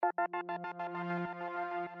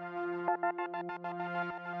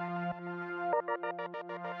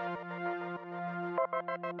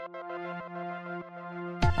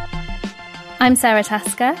I'm Sarah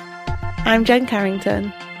Tasker. I'm Jen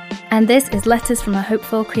Carrington. And this is Letters from a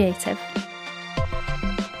Hopeful Creative.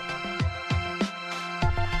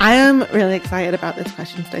 I am really excited about this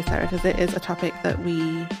question today, Sarah, because it is a topic that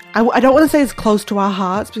I don't want to say it's close to our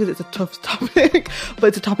hearts because it's a tough topic, but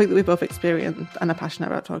it's a topic that we both experienced and are passionate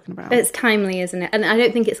about talking about. It's timely, isn't it? And I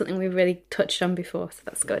don't think it's something we've really touched on before, so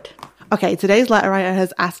that's good. Okay, today's letter writer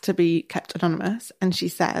has asked to be kept anonymous, and she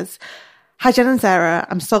says, "Hi, Jen and Sarah.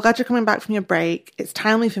 I'm so glad you're coming back from your break. It's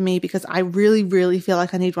timely for me because I really, really feel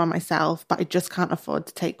like I need one myself, but I just can't afford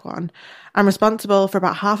to take one. I'm responsible for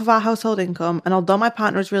about half of our household income, and although my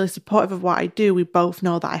partner is really supportive of what I do, we both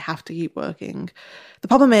know that I have to keep working. The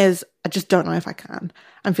problem is, I just don't know if I can.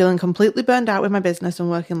 I'm feeling completely burned out with my business and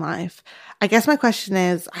working life. I guess my question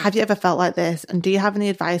is, have you ever felt like this, and do you have any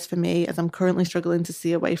advice for me as I'm currently struggling to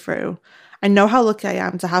see a way through? I know how lucky I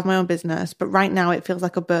am to have my own business, but right now it feels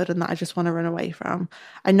like a burden that I just want to run away from.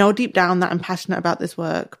 I know deep down that I'm passionate about this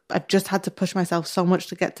work. I've just had to push myself so much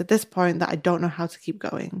to get to this point that I don't know how to keep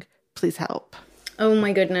going. Please help." Oh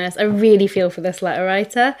my goodness, I really feel for this letter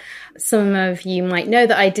writer. Some of you might know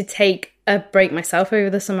that I did take a break myself over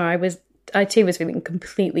the summer. I too was feeling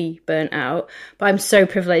completely burnt out, but I'm so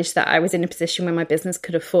privileged that I was in a position where my business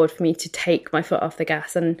could afford for me to take my foot off the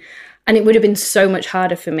gas, and it would have been so much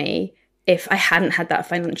harder for me if I hadn't had that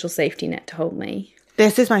financial safety net to hold me.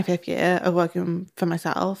 This is my 5th year of working for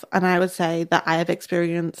myself, and I would say that I have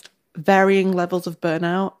experienced varying levels of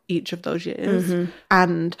burnout each of those years. Mm-hmm.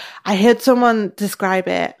 And I heard someone describe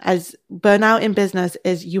it as burnout in business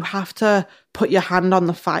is you have to put your hand on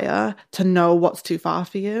the fire to know what's too far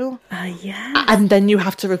for you. Yeah. And then you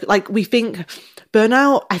have to, we think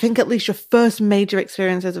burnout, I think at least your first major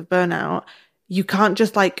experiences of burnout, you can't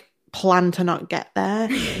just plan to not get there.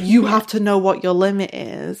 You have to know what your limit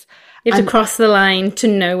is. You have to cross the line to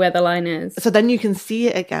know where the line is. So then you can see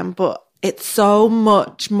it again, but it's so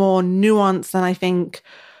much more nuanced than I think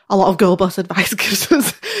a lot of girl boss advice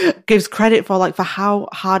gives credit for how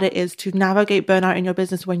hard it is to navigate burnout in your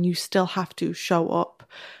business when you still have to show up,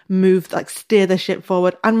 move, steer the ship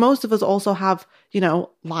forward. And most of us also have,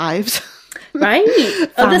 lives. Right.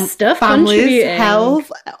 Other stuff families, contributing.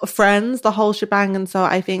 Health, friends, the whole shebang. And so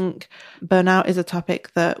I think burnout is a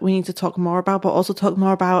topic that we need to talk more about, but also talk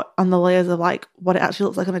more about on the layers of what it actually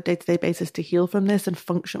looks like on a day-to-day basis to heal from this and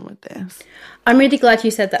function with this. I'm really glad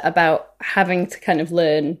you said that about having to kind of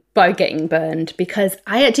learn by getting burned, because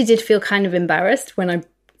I actually did feel kind of embarrassed when I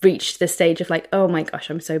reached the stage of oh my gosh,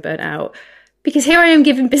 I'm so burnt out. Because here I am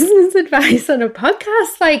giving business advice on a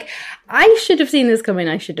podcast. I should have seen this coming.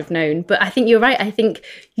 I should have known. But I think you're right. I think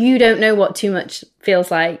you don't know what too much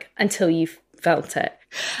feels like until you've felt it.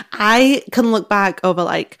 I can look back over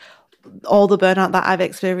all the burnout that I've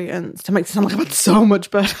experienced to make it sound like I've had so much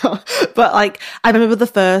burnout. But I remember the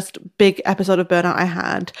first big episode of burnout I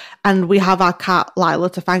had, and we have our cat Lila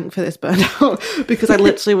to thank for this burnout because I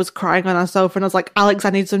literally was crying on our sofa and I was like, "Alex, I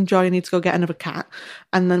need some joy. I need to go get another cat."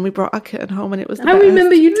 And then we brought our kitten home and it was the best.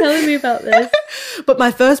 Remember you telling me about this. But my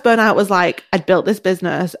first burnout was I'd built this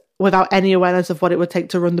business without any awareness of what it would take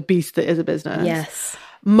to run the beast that is a business. Yes.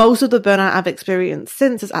 Most of the burnout I've experienced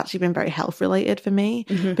since has actually been very health related for me,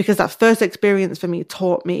 because that first experience for me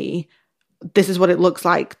taught me this is what it looks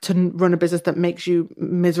like to run a business that makes you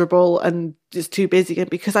miserable and is too busy. And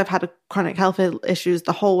because I've had chronic health issues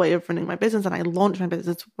the whole way of running my business, and I launched my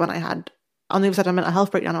business when I had on the other side of a mental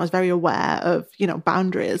health breakdown, I was very aware of,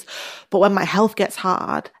 boundaries. But when my health gets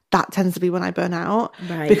hard, that tends to be when I burn out,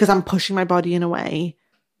 because I'm pushing my body in a way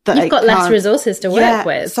that you've got less resources to work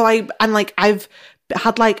with. So I've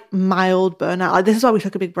had mild burnout. This is why we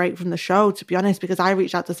took a big break from the show, to be honest, because I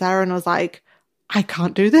reached out to Sarah and I was like, I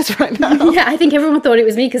can't do this right now. Yeah, I think everyone thought it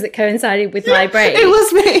was me because it coincided with my break. It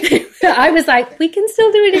was me. I was like, we can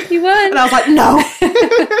still do it if you want. And I was like, no.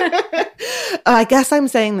 I guess I'm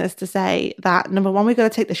saying this to say that, number one, we've got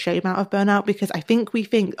to take the shame out of burnout, because I think we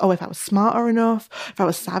think, if I was smarter enough, if I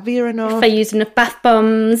was savvier enough, if I used enough bath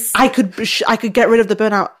bombs, I could get rid of the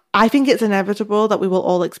burnout. I think it's inevitable that we will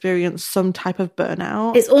all experience some type of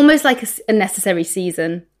burnout. It's almost like a necessary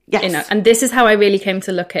season. Yes. And this is how I really came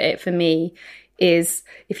to look at it for me, is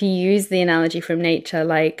if you use the analogy from nature,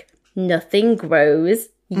 nothing grows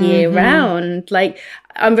year round.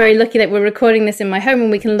 I'm very lucky that we're recording this in my home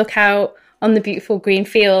and we can look out on the beautiful green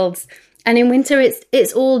fields. And in winter,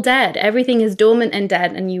 it's all dead. Everything is dormant and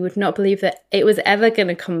dead, and you would not believe that it was ever going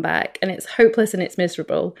to come back. And it's hopeless and it's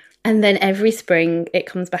miserable. And then every spring, it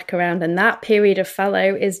comes back around. And that period of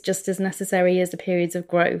fallow is just as necessary as the periods of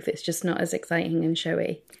growth. It's just not as exciting and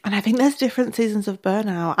showy. And I think there's different seasons of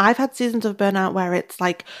burnout. I've had seasons of burnout where it's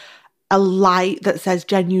a light that says,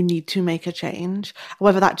 Jen, you need to make a change.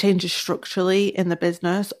 Whether that change is structurally in the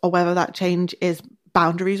business or whether that change is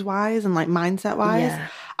boundaries wise and like mindset wise. Yeah.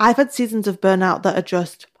 I've had seasons of burnout that are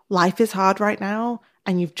just, life is hard right now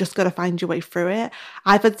and you've just got to find your way through it.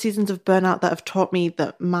 I've had seasons of burnout that have taught me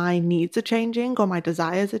that my needs are changing or my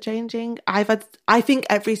desires are changing. I think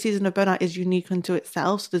every season of burnout is unique unto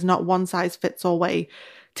itself. So there's not one size fits all way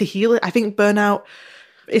to heal it. I think burnout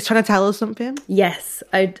is trying to tell us something. Yes.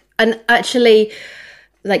 And actually,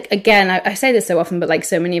 like, again, I say this so often, but like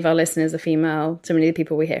so many of our listeners are female. So many of the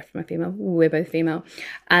people we hear from are female. We're both female.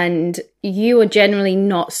 And you are generally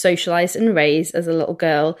not socialized and raised as a little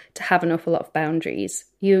girl to have an awful lot of boundaries.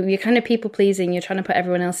 You're kind of people pleasing. You're trying to put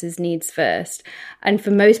everyone else's needs first. And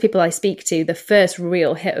for most people I speak to, the first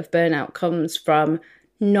real hit of burnout comes from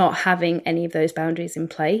not having any of those boundaries in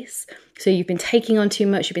place. So you've been taking on too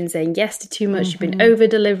much. You've been saying yes to too much. You've been over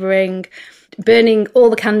delivering, burning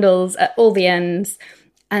all the candles at all the ends.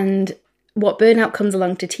 And what burnout comes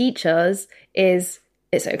along to teach us is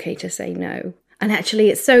it's okay to say no. And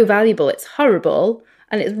actually, it's so valuable. It's horrible.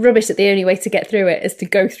 And it's rubbish that the only way to get through it is to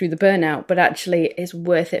go through the burnout. But actually, it's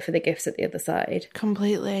worth it for the gifts at the other side.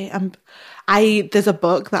 Completely. There's a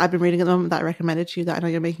book that I've been reading at the moment that I recommended to you that I know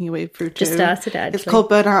you're making your way through too. Just started it, actually. It's called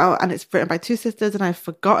Burnout and it's written by two sisters and I've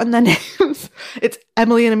forgotten their names. It's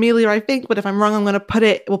Emily and Amelia, I think. But if I'm wrong, we'll put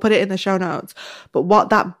it in the show notes. But what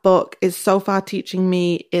that book is so far teaching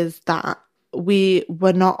me is that we're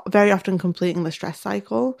not very often completing the stress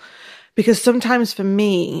cycle. Because sometimes for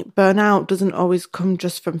me, burnout doesn't always come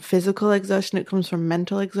just from physical exertion, it comes from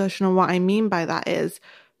mental exertion. And what I mean by that is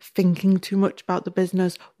thinking too much about the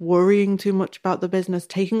business, worrying too much about the business,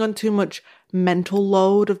 taking on too much mental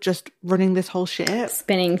load of just running this whole ship.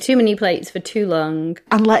 Spinning too many plates for too long.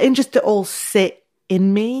 And letting just it all sit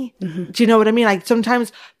in me. Mm-hmm. Do you know what I mean? Like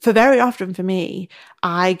sometimes, very often for me,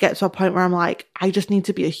 I get to a point where I'm like, I just need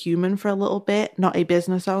to be a human for a little bit, not a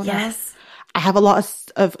business owner. Yes. I have a lot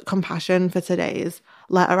of compassion for today's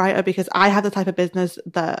letter writer because I have the type of business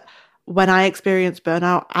that when I experience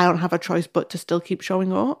burnout, I don't have a choice but to still keep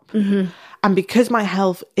showing up. Mm-hmm. And because my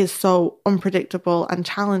health is so unpredictable and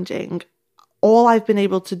challenging, all I've been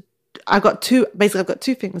able to I've got two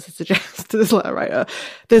things to suggest to this letter writer.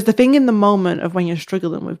 There's the thing in the moment of when you're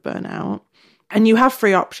struggling with burnout. And you have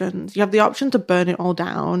three options. You have the option to burn it all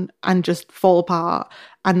down and just fall apart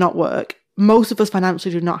and not work. Most of us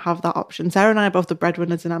financially do not have that option. Sarah and I are both the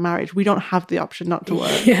breadwinners in our marriage. We don't have the option not to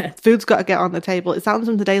work. Yeah. Food's got to get on the table. It sounds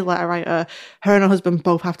from today's letter writer, her and her husband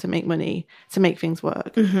both have to make money to make things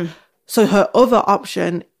work. Mm-hmm. So her other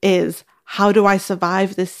option is, how do I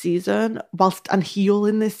survive this season and heal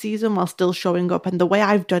in this season while still showing up? And the way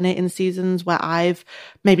I've done it in seasons where I've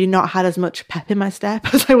maybe not had as much pep in my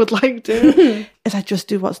step as I would like to is I just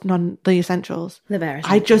do what's the essentials. The bare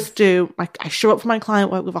essentials. I just do, I show up for my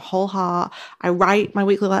client work with a whole heart. I write my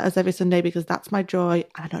weekly letters every Sunday because that's my joy.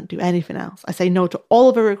 And I don't do anything else. I say no to all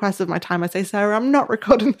of the requests of my time. I say, Sarah, I'm not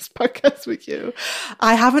recording this podcast with you.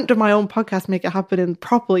 I haven't done my own podcast, Make It Happen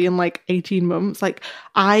properly in like 18 months. Like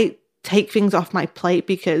I take things off my plate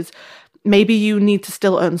because maybe you need to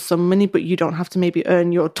still earn some money, but you don't have to maybe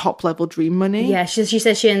earn your top level dream money. Yeah, she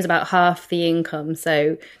says she earns about half the income.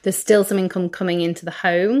 So there's still some income coming into the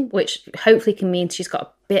home, which hopefully can mean she's got a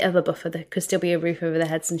bit of a buffer. There could still be a roof over their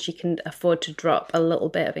heads and she can afford to drop a little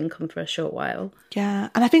bit of income for a short while. Yeah,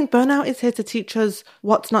 and I think burnout is here to teach us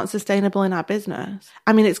what's not sustainable in our business.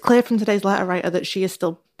 I mean, it's clear from today's letter writer that she is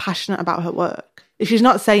still passionate about her work. She's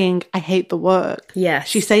not saying, I hate the work. Yes.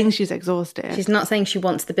 She's saying she's exhausted. She's not saying she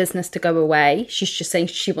wants the business to go away. She's just saying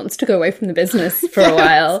she wants to go away from the business for a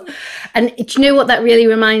while. And do you know what that really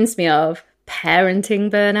reminds me of?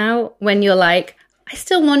 Parenting burnout. When you're like, I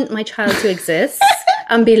still want my child to exist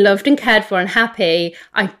and be loved and cared for and happy.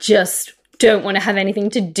 I just don't want to have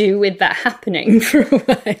anything to do with that happening for a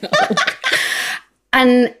while.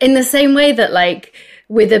 And in the same way that like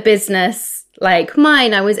with a business like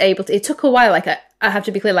mine, I was able to, it took a while. Like I have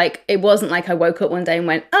to be clear, like it wasn't like I woke up one day and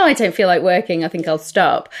went, oh, I don't feel like working, I think I'll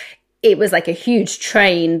stop. It was like a huge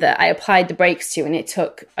train that I applied the brakes to, and it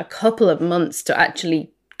took a couple of months to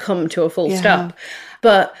actually come to a full stop.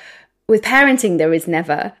 But with parenting, there is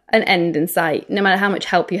never an end in sight, no matter how much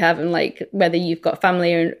help you have and like whether you've got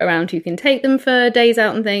family around who can take them for days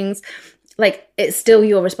out and things. Like, it's still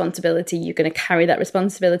your responsibility. You're going to carry that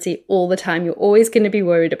responsibility all the time. You're always going to be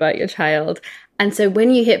worried about your child. And so when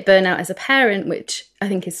you hit burnout as a parent, which I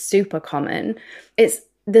think is super common,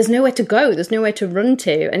 there's nowhere to go. There's nowhere to run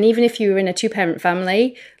to. And even if you were in a 2-parent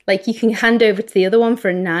family, like you can hand over to the other one for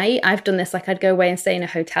a night. I've done this, like I'd go away and stay in a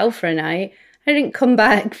hotel for a night. I didn't come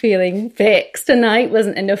back feeling fixed. A night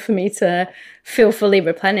wasn't enough for me to feel fully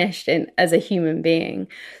replenished as a human being.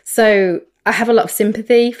 So I have a lot of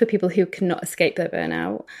sympathy for people who cannot escape their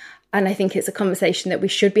burnout. And I think it's a conversation that we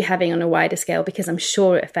should be having on a wider scale, because I'm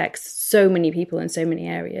sure it affects so many people in so many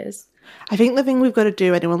areas. I think the thing we've got to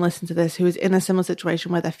do, anyone listening to this who is in a similar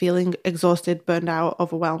situation where they're feeling exhausted, burned out,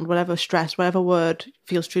 overwhelmed, whatever, stressed, whatever word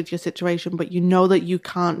feels true to your situation, but you know that you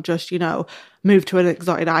can't just, move to an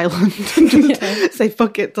exotic island and just say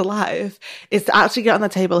fuck it to life, is to actually get on the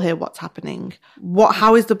table here what's happening.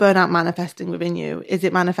 How is the burnout manifesting within you? Is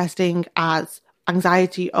it manifesting as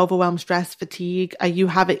anxiety, overwhelm, stress, fatigue? Are you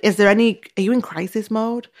in crisis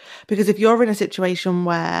mode? Because if you're in a situation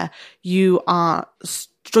where you are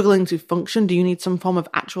struggling to function, do you need some form of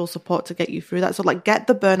actual support to get you through that? So get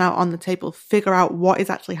the burnout on the table, figure out what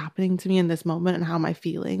is actually happening to me in this moment and how am I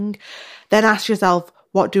feeling. Then ask yourself,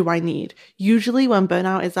 what do I need? Usually when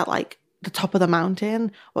burnout is at the top of the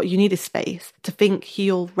mountain, what you need is space to think,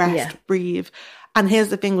 heal, rest, breathe. And here's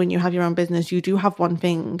the thing, when you have your own business, you do have one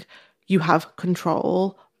thing. You have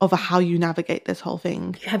control over how you navigate this whole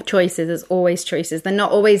thing. You have choices. There's always choices. They're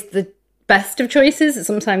not always the best of choices.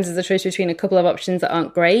 Sometimes there's a choice between a couple of options that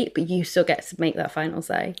aren't great, but you still get to make that final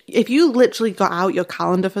say. If you literally got out your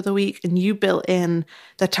calendar for the week and you built in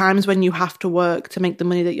the times when you have to work to make the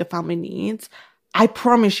money that your family needs, I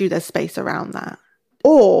promise you there's space around that.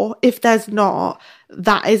 Or if there's not,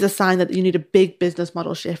 that is a sign that you need a big business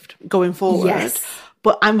model shift going forward. Yes.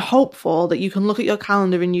 But I'm hopeful that you can look at your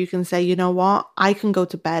calendar and you can say, you know what, I can go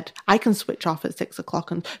to bed. I can switch off at 6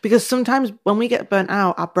 o'clock. Because sometimes when we get burnt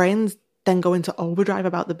out, our brains then go into overdrive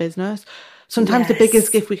about the business. Sometimes the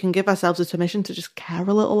biggest gift we can give ourselves is permission to just care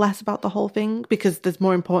a little less about the whole thing, because there's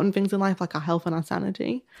more important things in life, like our health and our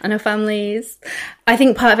sanity. And our families. I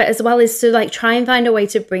think part of it as well is to try and find a way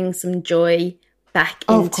to bring some joy back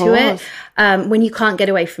into it when you can't get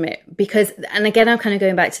away from it. Because, and again, I'm kind of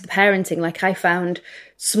going back to the parenting, I found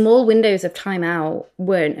small windows of time out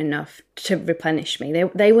weren't enough to replenish me.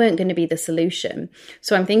 They weren't going to be the solution.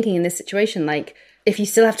 So I'm thinking in this situation, if you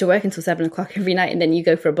still have to work until 7 o'clock every night and then you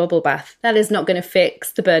go for a bubble bath, that is not going to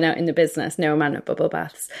fix the burnout in the business, no amount of bubble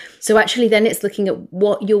baths. So actually then it's looking at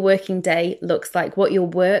what your working day looks like, what your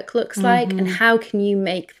work looks like, and how can you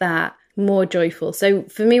make that more joyful. So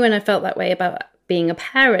for me, when I felt that way about being a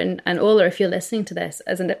parent, and Ola, if you're listening to this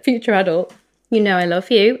as a future adult, I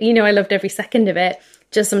love you. I loved every second of it.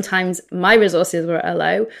 Just sometimes my resources were at a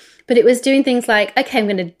low. But it was doing things like, okay, I'm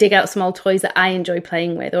going to dig out some old toys that I enjoy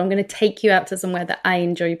playing with, or I'm going to take you out to somewhere that I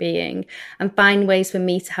enjoy being, and find ways for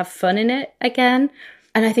me to have fun in it again.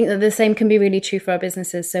 And I think that the same can be really true for our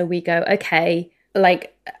businesses. So we go, okay,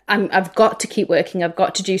 I've got to keep working. I've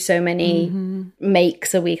got to do so many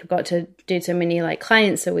makes a week. I've got to do so many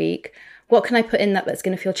clients a week. What can I put in that's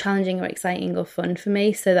going to feel challenging or exciting or fun for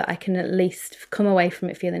me, so that I can at least come away from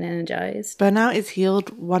it feeling energized? Burnout is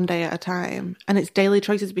healed one day at a time, and it's daily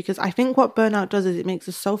choices, because I think what burnout does is it makes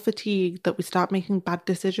us so fatigued that we start making bad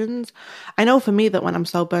decisions. I know for me that when I'm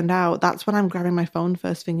so burned out, that's when I'm grabbing my phone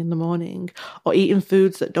first thing in the morning, or eating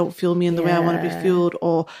foods that don't fuel me in the way I want to be fueled,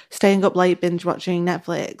 or staying up late binge watching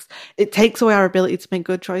Netflix. It takes away our ability to make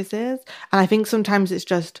good choices. And I think sometimes it's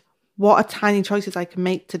just, what are tiny choices I can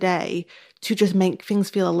make today to just make things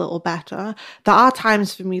feel a little better? There are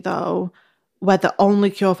times for me, though, where the only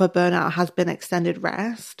cure for burnout has been extended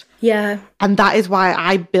rest. Yeah. And that is why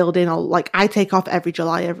I build in, I take off every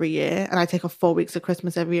July every year, and I take off 4 weeks of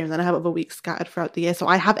Christmas every year, and then I have other weeks scattered throughout the year. So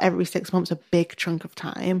I have every 6 months a big chunk of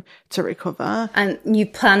time to recover. And you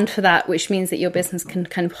planned for that, which means that your business can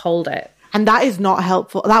kind of hold it. And that is not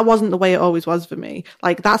helpful. That wasn't the way it always was for me.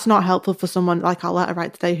 That's not helpful for someone like our letter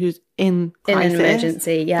write today who's in crisis. In an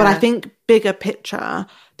emergency, yeah. But I think bigger picture,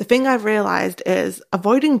 the thing I've realised is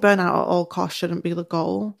avoiding burnout at all costs shouldn't be the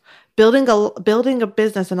goal. Building a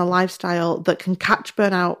business and a lifestyle that can catch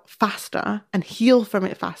burnout faster and heal from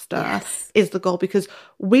it faster is the goal, because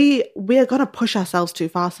we are going to push ourselves too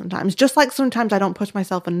far sometimes. Just like sometimes I don't push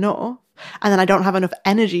myself enough, and then I don't have enough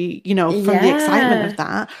energy, from the excitement of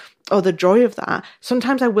that or the joy of that.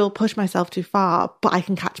 Sometimes I will push myself too far, but I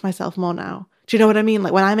can catch myself more now. Do you know what I mean?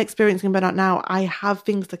 When I'm experiencing burnout now, I have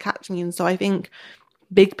things to catch me. And so I think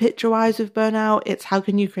big picture wise with burnout, it's how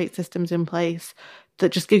can you create systems in place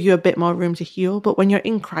that just give you a bit more room to heal. But when you're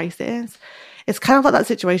in crisis, it's kind of like that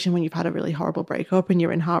situation when you've had a really horrible breakup and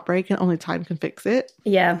you're in heartbreak and only time can fix it.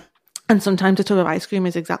 Yeah. And sometimes a tub of ice cream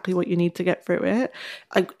is exactly what you need to get through it.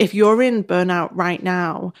 Like if you're in burnout right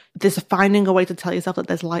now, there's finding a way to tell yourself that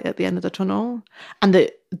there's light at the end of the tunnel and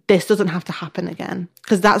that this doesn't have to happen again.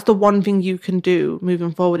 Because that's the one thing you can do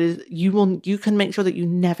moving forward is you can make sure that you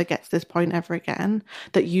never get to this point ever again,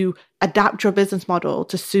 that you adapt your business model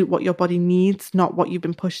to suit what your body needs, not what you've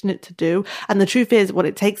been pushing it to do. And the truth is, what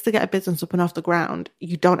it takes to get a business up and off the ground,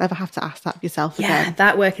 you don't ever have to ask that of yourself again. Yeah,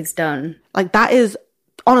 that work is done. Like that is...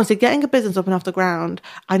 Honestly, getting a business up and off the ground,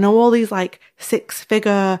 I know all these like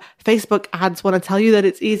 6-figure Facebook ads want to tell you that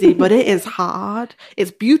it's easy, but it is hard.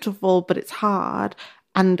 It's beautiful, but it's hard.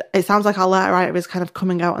 And it sounds like our letter writer is kind of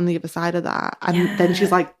coming out on the other side of that. And then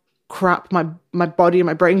she's like, crap, my body and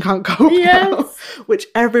my brain can't cope now, which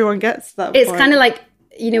everyone gets to that It's point. kind of like,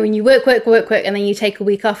 you know, when you work, and then you take a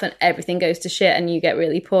week off and everything goes to shit and you get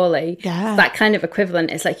really poorly. Yeah. That kind of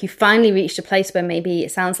equivalent. It's like you finally reached a place where maybe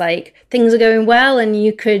it sounds like things are going well and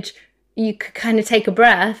you could kind of take a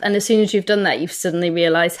breath. And as soon as you've done that, you've suddenly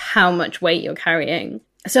realized how much weight you're carrying.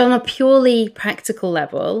 So on a purely practical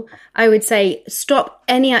level, I would say stop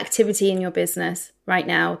any activity in your business right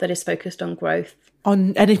now that is focused on growth.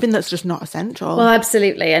 On anything that's just not essential. Well,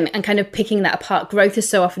 absolutely. And kind of picking that apart. Growth is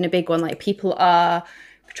so often a big one. Like people are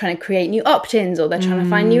trying to create new opt-ins, or they're trying to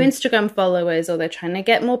find new Instagram followers, or they're trying to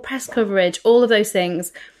get more press coverage, all of those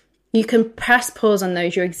things. You can press pause on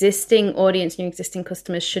those. Your existing audience and your existing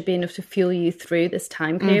customers should be enough to fuel you through this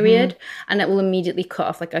time period. And it will immediately cut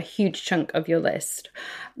off like a huge chunk of your list.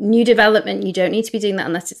 New development, you don't need to be doing that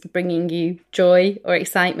unless it's bringing you joy or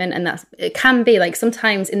excitement. And it can be like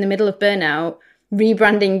sometimes in the middle of burnout,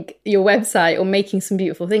 rebranding your website or making some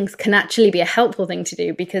beautiful things can actually be a helpful thing to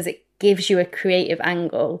do because it gives you a creative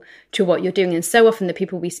angle to what you're doing. And so often the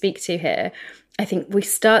people we speak to here, I think we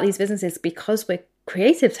start these businesses because we're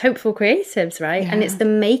creatives, hopeful creatives, right? And it's the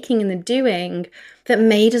making and the doing that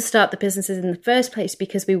made us start the businesses in the first place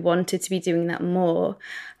because we wanted to be doing that more.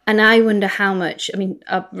 And I wonder how much, I mean,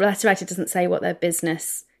 a letter writer doesn't say what their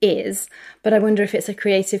business is, but I wonder if it's a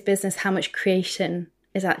creative business, how much creation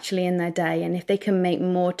is actually in their day, and if they can make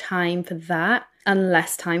more time for that and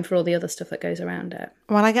less time for all the other stuff that goes around it.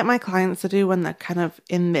 What I get my clients to do when they're kind of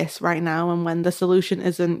in this right now and when the solution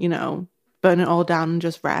isn't, you know, burn it all down and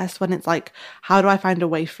just rest, when it's like, how do I find a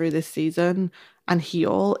way through this season and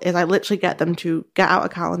heal, is I literally get them to get out a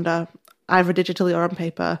calendar, either digitally or on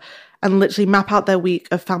paper, and literally map out their week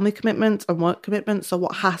of family commitments and work commitments. So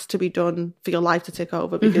what has to be done for your life to take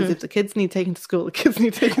over? Because if the kids need taken to school, the kids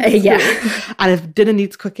need taken to school. And if dinner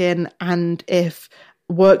needs cooking and if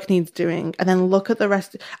work needs doing, and then look at the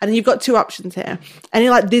rest. And then you've got two options here. And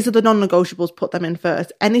you're like, these are the non-negotiables, put them in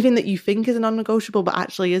first. Anything that you think is a non-negotiable but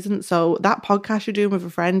actually isn't. So that podcast you're doing with a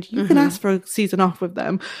friend, you can ask for a season off with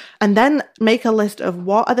them. And then make a list of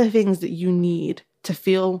what are the things that you need to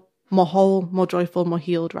feel more whole, more joyful, more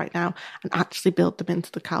healed right now, and actually build them into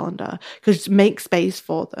the calendar. Because make space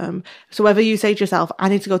for them. So whether you say to yourself, I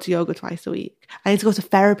need to go to yoga twice a week, I need to go to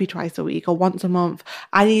therapy twice a week or once a month,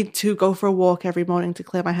 I need to go for a walk every morning to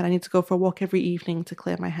clear my head, I need to go for a walk every evening to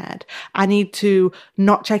clear my head, I need to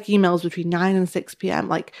not check emails between 9 and 6 p.m.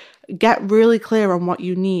 Like, get really clear on what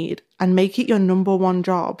you need and make it your number one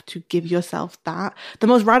job to give yourself that. The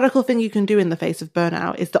most radical thing you can do in the face of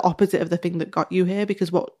burnout is the opposite of the thing that got you here,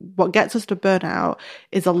 because what gets us to burnout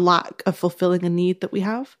is a lack of fulfilling a need that we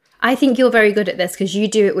have. I think you're very good at this because you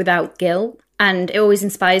do it without guilt. And it always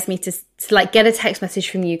inspires me to like get a text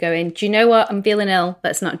message from you going, do you know what? I'm feeling ill.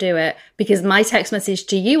 Let's not do it. Because my text message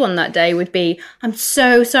to you on that day would be, I'm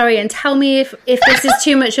so sorry. And tell me if this is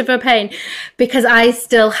too much of a pain, because I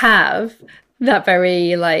still have that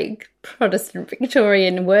very like Protestant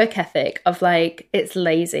Victorian work ethic of like, it's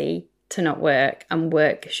lazy to not work and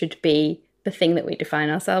work should be the thing that we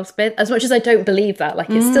define ourselves with. As much as I don't believe that,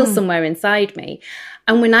 like it's still somewhere inside me.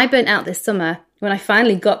 And when I burnt out this summer, when I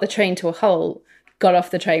finally got the train to a halt, got off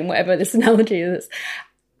the train, whatever this analogy is,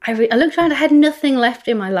 I looked around, I had nothing left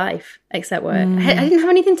in my life except work. I didn't have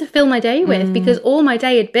anything to fill my day with because all my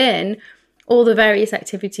day had been all the various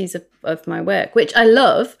activities of my work, which I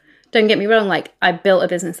love. Don't get me wrong, like I built a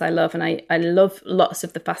business I love and I love lots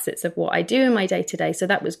of the facets of what I do in my day to day. So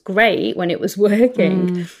that was great when it was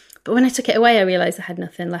working. But when I took it away, I realized I had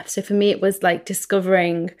nothing left. So for me, it was like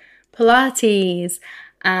discovering Pilates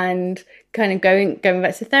and kind of going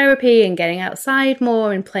back to therapy and getting outside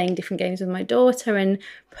more and playing different games with my daughter and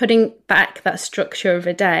putting back that structure of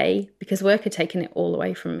a day because work had taken it all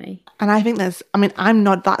away from me. And I think that's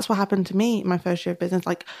what happened to me in my first year of business.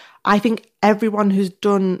 Like, I think everyone who's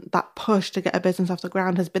done that push to get a business off the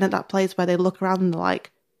ground has been at that place where they look around and they're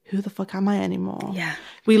like, who the fuck am I anymore? Yeah.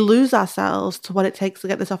 We lose ourselves to what it takes to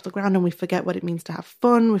get this off the ground, and we forget what it means to have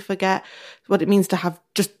fun. We forget what it means to have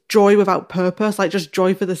just joy without purpose, like just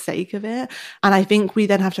joy for the sake of it. And I think we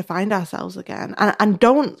then have to find ourselves again. And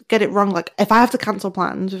don't get it wrong. Like, if I have to cancel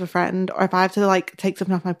plans with a friend, or if I have to like take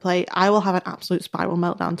something off my plate, I will have an absolute spiral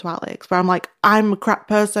meltdown to Alex, where I'm like, I'm a crap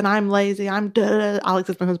person, I'm lazy, I'm duh. Alex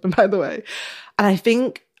is my husband, by the way. And I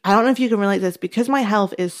think, I don't know if you can relate to this, because my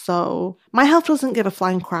health doesn't give a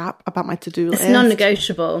flying crap about my to-do list. It's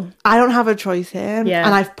non-negotiable. I don't have a choice here. Yeah.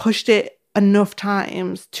 And I've pushed it enough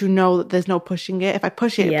times to know that there's no pushing it. If I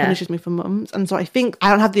push it, it punishes me for months. And so I think I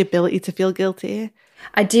don't have the ability to feel guilty.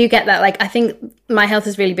 I do get that. Like, I think my health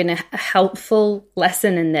has really been a helpful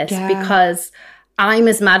lesson in this, because I'm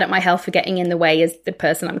as mad at my health for getting in the way as the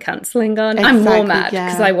person I'm cancelling on. Exactly, I'm more mad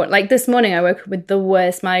because I want, like, this morning I woke up with the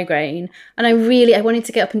worst migraine, and I wanted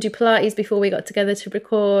to get up and do Pilates before we got together to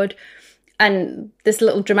record. And this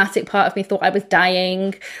little dramatic part of me thought I was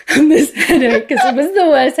dying from this headache, because it was the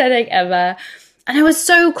worst headache ever. And I was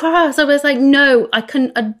so cross. I was like, no, I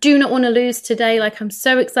do not want to lose today. Like, I'm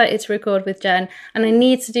so excited to record with Jen, and I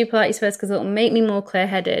need to do Pilates first because it'll make me more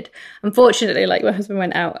clear-headed. Unfortunately, like, my husband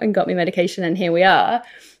went out and got me medication, and here we are.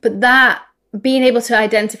 But that, being able to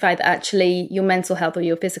identify that actually your mental health or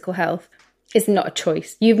your physical health is not a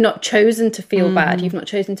choice. You've not chosen to feel bad. You've not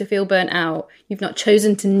chosen to feel burnt out. You've not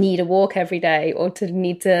chosen to need a walk every day, or to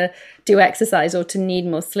need to do exercise, or to need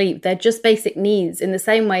more sleep. They're just basic needs, in the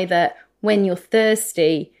same way that when you're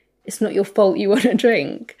thirsty, it's not your fault you want to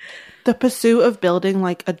drink. The pursuit of building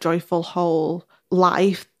like a joyful whole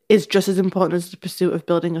life is just as important as the pursuit of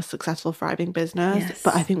building a successful, thriving business. Yes.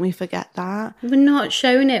 But I think we forget that. We're not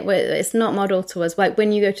shown it. It's not modeled to us. Like,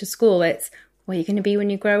 when you go to school, it's what you're going to be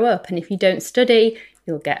when you grow up. And if you don't study,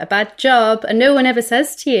 you'll get a bad job. And no one ever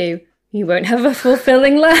says to you, you won't have a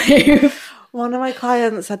fulfilling life. One of my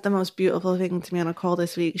clients said the most beautiful thing to me on a call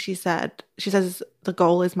this week. She says, the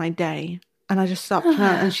goal is my day. And I just stopped her,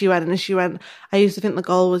 and she went, I used to think the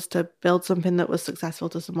goal was to build something that was successful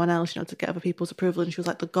to someone else, to get other people's approval. And she was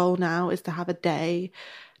like, the goal now is to have a day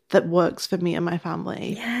that works for me and my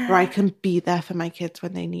family, where I can be there for my kids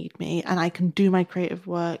when they need me, and I can do my creative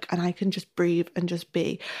work, and I can just breathe and just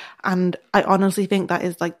be. And I honestly think that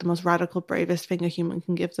is like the most radical, bravest thing a human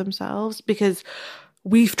can give themselves, because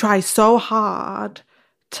we've tried so hard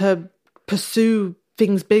to pursue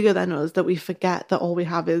things bigger than us that we forget that all we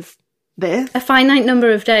have is this. A finite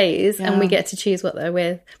number of days, and we get to choose what they're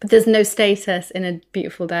with. But there's no status in a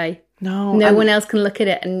beautiful day. No one else can look at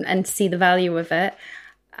it and see the value of it.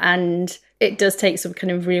 And it does take some kind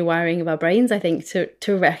of rewiring of our brains, I think,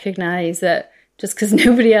 to recognise that just because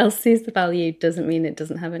nobody else sees the value doesn't mean it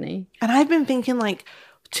doesn't have any. And I've been thinking, like,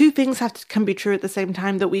 two things can be true at the same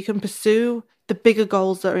time, that we can pursue the bigger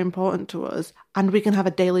goals that are important to us, and we can have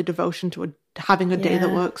a daily devotion to having a day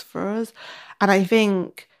that works for us. And I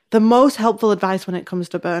think the most helpful advice when it comes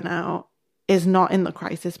to burnout is not in the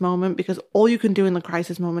crisis moment, because all you can do in the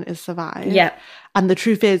crisis moment is survive. Yeah. And the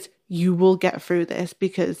truth is, you will get through this,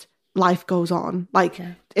 because life goes on. Like,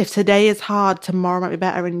 if today is hard, tomorrow might be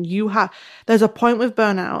better. And there's a point with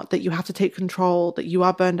burnout that you have to take control, that you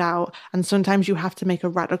are burned out. And sometimes you have to make a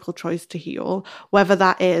radical choice to heal, whether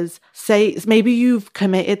that is, say, maybe you've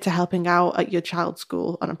committed to helping out at your child's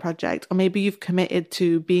school on a project, or maybe you've committed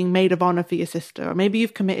to being maid of honor for your sister, or maybe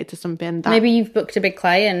you've committed to something that, maybe you've booked a big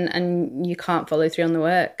client and you can't follow through on the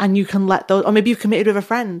work, and you can let those, or maybe you've committed with a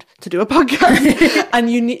friend to do a podcast and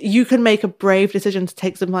you can make a brave decision to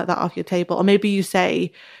take something like that off your table. Or maybe you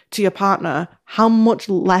say to your partner, how much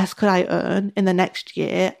less could I earn in the next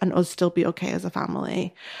year and us still be okay as a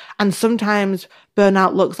family? And sometimes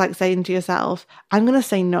burnout looks like saying to yourself, I'm going to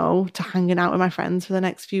say no to hanging out with my friends for the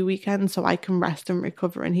next few weekends so I can rest and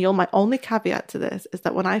recover and heal. My only caveat to this is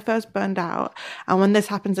that when I first burned out, and when this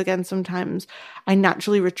happens again sometimes, I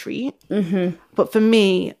naturally retreat. Mm-hmm. But for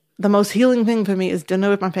me, the most healing thing for me is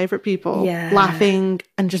dinner with my favorite people, laughing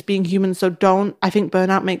and just being human. So I think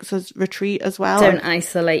burnout makes us retreat as well. Don't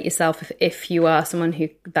isolate yourself if you are someone who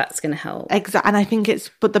that's going to help. Exactly. And I think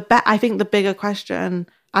I think the bigger question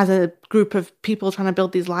as a group of people trying to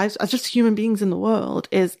build these lives, as just human beings in the world,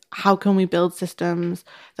 is how can we build systems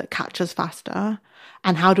that catch us faster?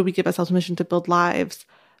 And how do we give ourselves permission to build lives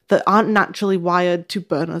that aren't naturally wired to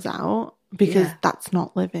burn us out? Because that's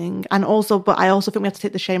not living. And also, but I also think we have to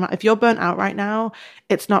take the shame out. If you're burnt out right now,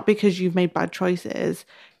 it's not because you've made bad choices.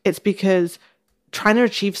 It's because trying to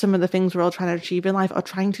achieve some of the things we're all trying to achieve in life, or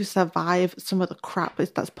trying to survive some of the crap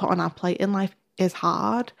that's put on our plate in life, is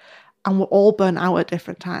hard. and we're all burnt out at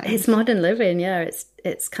different times. It's modern living, yeah.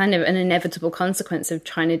 It's kind of an inevitable consequence of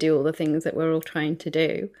trying to do all the things that we're all trying to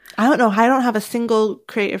do. I don't know. I don't have a single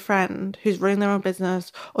creative friend who's running their own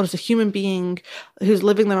business or just a human being who's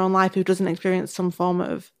living their own life who doesn't experience some form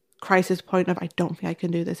of crisis point of, I don't think I can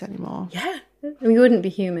do this anymore. Yeah, we wouldn't be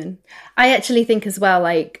human. I actually think as well,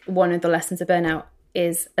 like, one of the lessons of burnout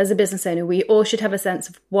is, as a business owner, we all should have a sense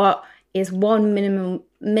of what is one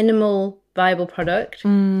minimal viable product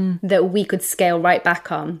that we could scale right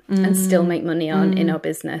back on and still make money on in our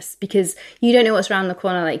business, because you don't know what's around the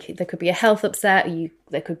corner. Like, there could be a health upset,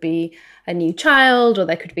 there could be a new child, or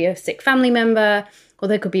there could be a sick family member, or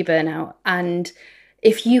there could be burnout. And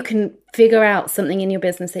if you can figure out something in your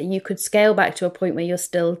business that you could scale back to a point where you're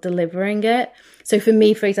still delivering it. So for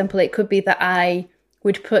me, for example, it could be that I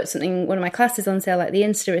would put one of my classes on sale, like the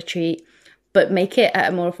Insta Retreat, but make it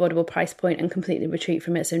at a more affordable price point and completely retreat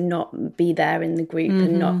from it. So not be there in the group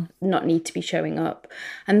and not need to be showing up.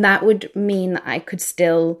 And that would mean that I could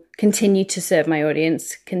still continue to serve my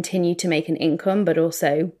audience, continue to make an income, but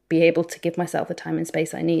also be able to give myself the time and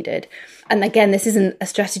space I needed. And again, this isn't a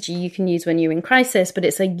strategy you can use when you're in crisis, but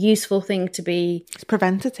it's a useful thing to be. It's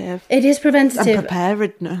preventative. It is preventative. And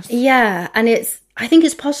preparedness. Yeah. And I think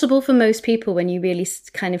it's possible for most people when you really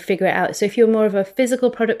kind of figure it out. So if you're more of a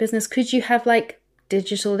physical product business, could you have like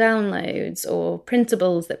digital downloads or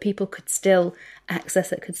printables that people could still access,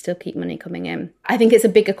 that could still keep money coming in? I think it's a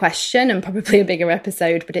bigger question and probably a bigger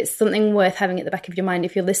episode, but it's something worth having at the back of your mind.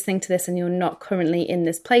 If you're listening to this and you're not currently in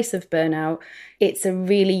this place of burnout, it's a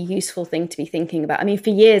really useful thing to be thinking about. I mean, for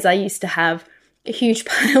years, I used to have a huge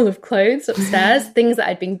pile of clothes upstairs, things that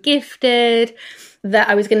I'd been gifted that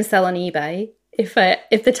I was going to sell on eBay.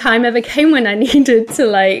 If the time ever came when I needed to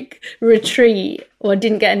like retreat or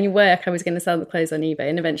didn't get any work, I was going to sell the clothes on eBay.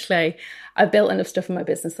 And eventually I built enough stuff in my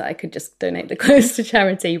business that I could just donate the clothes to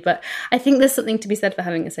charity. But I think there's something to be said for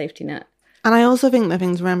having a safety net. And I also think the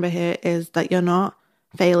thing to remember here is that you're not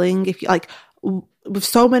failing. If you like, with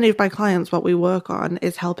so many of my clients, what we work on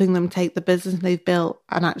is helping them take the business they've built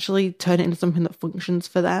and actually turn it into something that functions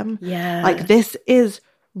for them. Yeah. Like, this is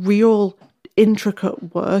real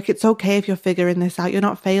intricate work. It's okay if you're figuring this out. You're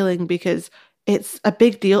not failing, because it's a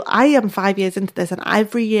big deal. I am 5 years into this, and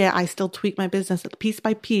every year I still tweak my business piece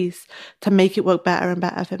by piece to make it work better and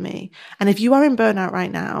better for me. And if you are in burnout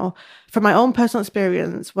right now, from my own personal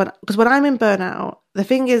experience, because when I'm in burnout, the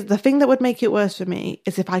thing that would make it worse for me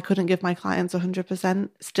is if I couldn't give my clients 100%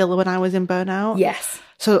 still when I was in burnout. Yes.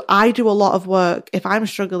 So I do a lot of work if I'm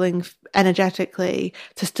struggling energetically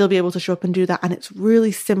to still be able to show up and do that. And it's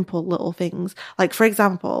really simple little things. Like, for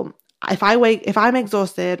example, if I'm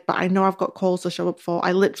exhausted, but I know I've got calls to show up for,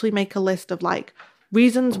 I literally make a list of like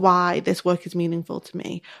reasons why this work is meaningful to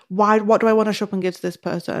me. What do I want to show up and give to this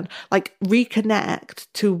person? Like, reconnect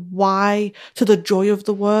to the joy of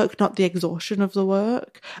the work, not the exhaustion of the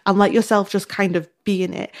work, and let yourself just kind of be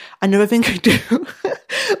in it. Another thing I do,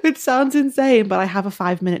 which sounds insane, but I have a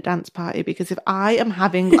 5-minute dance party, because if I am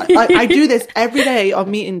having, I do this every day on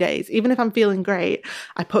meeting days, even if I'm feeling great,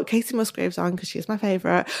 I put Casey Musgraves on because she's my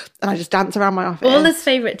favourite, and I just dance around my office. Paula's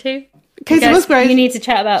favourite too. Casey Musgraves. You need to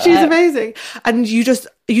chat about She's that. amazing. And you just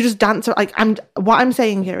dance. Like, what I'm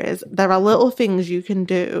saying here is there are little things you can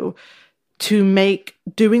do to make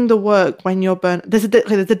doing the work when you're burnt. There's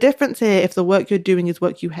a difference here if the work you're doing is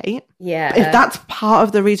work you hate. Yeah. But if that's part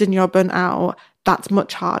of the reason you're burnt out, that's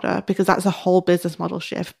much harder, because that's a whole business model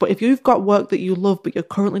shift. But if you've got work that you love, but you're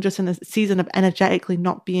currently just in a season of energetically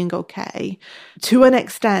not being okay, to an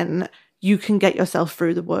extent, you can get yourself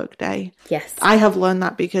through the workday. Yes. I have learned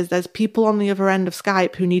that because there's people on the other end of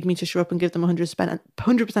Skype who need me to show up and give them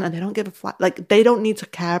 100%, and they don't give a flat. Like, they don't need to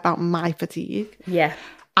care about my fatigue. Yeah.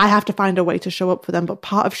 I have to find a way to show up for them. But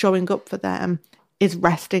part of showing up for them is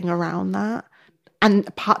resting around that. And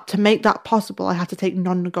to make that possible, I have to take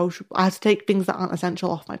non-negotiable. I have to take things that aren't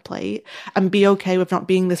essential off my plate and be okay with not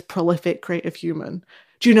being this prolific creative human.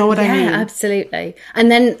 Do you know what I mean? Yeah, absolutely.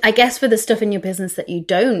 And then I guess for the stuff in your business that you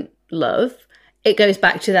don't love, it goes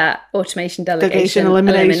back to that automation, delegation,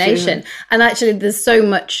 elimination. And actually, there's so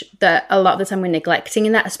much that a lot of the time we're neglecting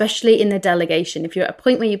in that, especially in the delegation. If you're at a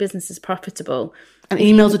point where your business is profitable and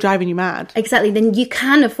emails are driving you mad, exactly, then you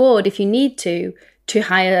can afford, if you need to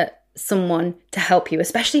hire someone to help you,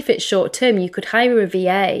 especially if it's short term. You could hire a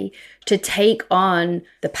VA to take on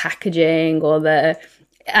the packaging or the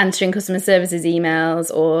answering customer services emails,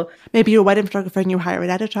 or maybe you're a wedding photographer and you hire an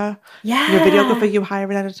editor. Yeah. You're a videographer, you hire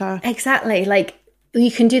an editor. Exactly. Like, you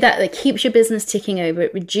can do that. That keeps your business ticking over.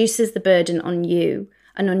 It reduces the burden on you.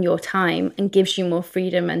 and on your time and gives you more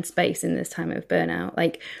freedom and space in this time of burnout.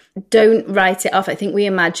 Like, don't write it off. I think we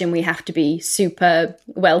imagine we have to be super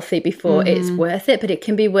wealthy before it's worth it, but it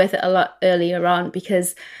can be worth it a lot earlier on,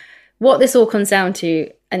 because what this all comes down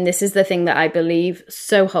to, and this is the thing that I believe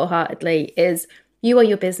so wholeheartedly, is you are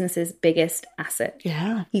your business's biggest asset.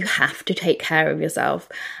 Yeah. You have to take care of yourself.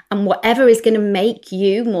 And whatever is going to make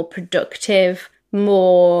you more productive,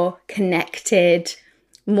 more connected,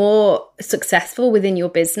 more successful within your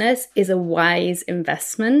business is a wise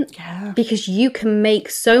investment. Yeah. Because you can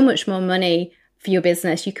make so much more money for your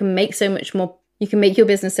business. You can make so much more, you can make your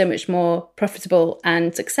business so much more profitable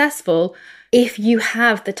and successful if you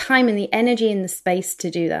have the time and the energy and the space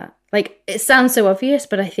to do that. Like, it sounds so obvious,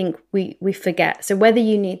 but I think we forget. So whether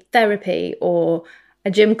you need therapy or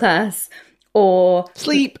a gym class or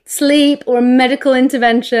sleep or a medical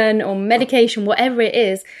intervention or medication, whatever it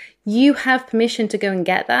is, you have permission to go and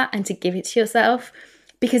get that and to give it to yourself,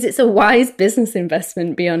 because it's a wise business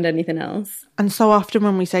investment beyond anything else. And so often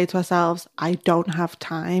when we say to ourselves, I don't have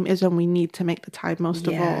time, is when we need to make the time most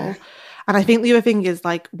of all. And I think the other thing is,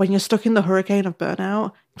 like, when you're stuck in the hurricane of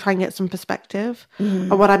burnout, try and get some perspective.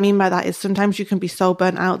 And what I mean by that is sometimes you can be so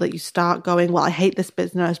burnt out that you start going, well, I hate this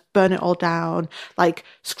business, burn it all down, like,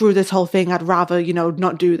 screw this whole thing. I'd rather,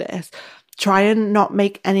 not do this. Try and not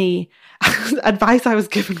make any advice I was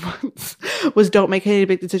given once was don't make any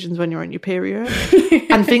big decisions when you're on your period.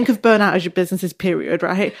 And think of burnout as your business's period,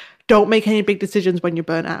 right? Don't make any big decisions when you're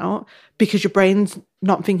burnt out, because your brain's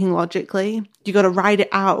not thinking logically. You got to ride it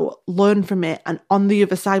out, learn from it. And on the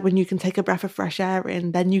other side, when you can take a breath of fresh air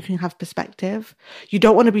in, then you can have perspective. You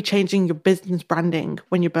don't want to be changing your business branding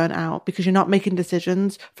when you're burnt out, because you're not making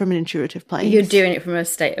decisions from an intuitive place. You're doing it from a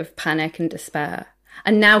state of panic and despair.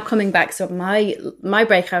 And now coming back, so my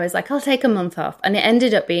break, I was like, I'll take a month off. And it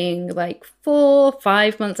ended up being like 4,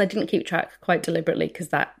 5 months. I didn't keep track quite deliberately because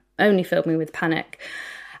that only filled me with panic.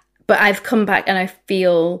 But I've come back and I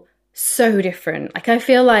feel so different. Like, I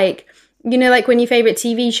feel like, like when your favourite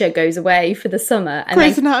TV show goes away for the summer. And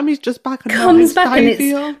Grey's Anatomy's just back and comes back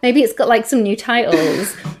and maybe it's got like some new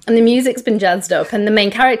titles and the music's been jazzed up and the main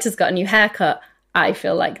character's got a new haircut. I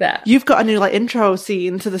feel like that. You've got a new intro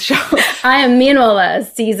scene to the show. I am Meanwhile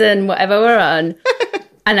season whatever we're on.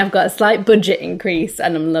 And I've got a slight budget increase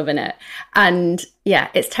and I'm loving it. And yeah,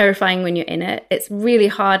 it's terrifying when you're in it. It's really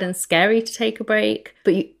hard and scary to take a break,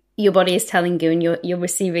 but your body is telling you and you're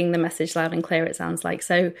receiving the message loud and clear, it sounds like.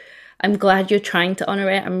 So I'm glad you're trying to honour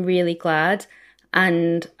it. I'm really glad.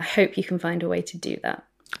 And I hope you can find a way to do that.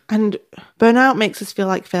 And burnout makes us feel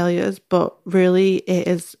like failures, but really it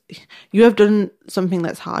is, you have done something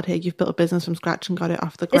that's hard here. You've built a business from scratch and got it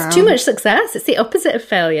off the ground. It's too much success. It's the opposite of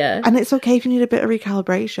failure. And it's okay if you need a bit of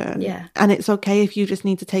recalibration. Yeah. And it's okay if you just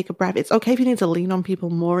need to take a breath. It's okay if you need to lean on people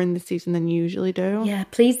more in this season than you usually do. Yeah,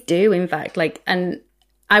 please do, in fact. And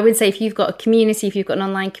I would say if you've got a community, if you've got an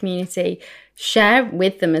online community, share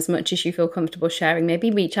with them as much as you feel comfortable sharing. Maybe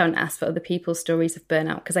reach out and ask for other people's stories of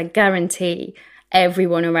burnout, because I guarantee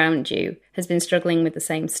everyone around you has been struggling with the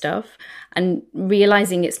same stuff, and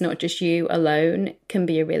realizing it's not just you alone can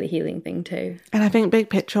be a really healing thing too. And I think big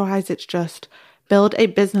picture wise, it's just build a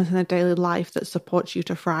business and a daily life that supports you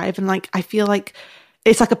to thrive. And I feel like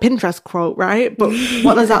it's like a Pinterest quote, right? But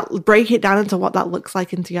what does that, break it down into what that looks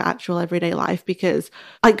like into your actual everyday life? Because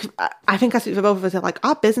I think I speak for both of us, that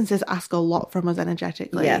our businesses ask a lot from us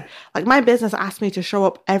energetically. Yeah. My business asked me to show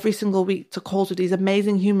up every single week to calls with these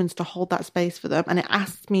amazing humans to hold that space for them. And it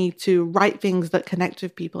asked me to write things that connect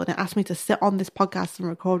with people. And it asked me to sit on this podcast and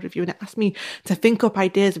record with you. And it asked me to think up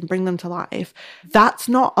ideas and bring them to life. That's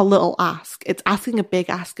not a little ask. It's asking a big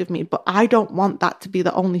ask of me. But I don't want that to be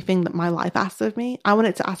the only thing that my life asks of me. I want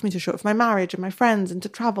it to ask me to show up for my marriage and my friends and to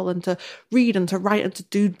travel and to read and to write and to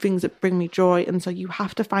do things that bring me joy. And so you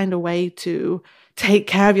have to find a way to take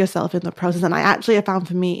care of yourself in the process. And I actually have found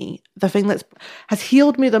for me, the thing that has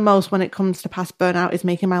healed me the most when it comes to past burnout is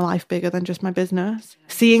making my life bigger than just my business.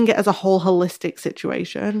 Seeing it as a whole holistic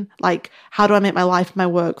situation. How do I make my life and my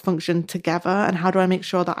work function together? And how do I make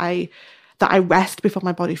sure that I rest before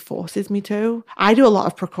my body forces me to? I do a lot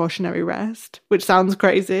of precautionary rest, which sounds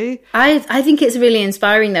crazy. I think it's really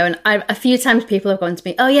inspiring though. And a few times people have gone to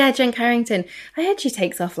me, oh yeah, Jen Carrington, I heard she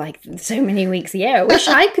takes off so many weeks a year. I wish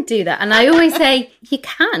I could do that. And I always say, you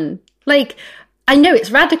can. I know it's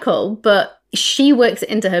radical, but she works it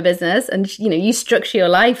into her business and, you structure your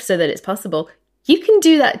life so that it's possible. You can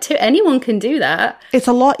do that too. Anyone can do that. It's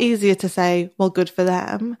a lot easier to say, well, good for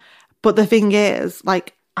them. But the thing is,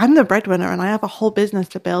 I'm the breadwinner and I have a whole business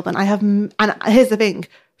to build, and and here's the thing.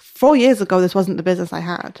 4 years ago, this wasn't the business I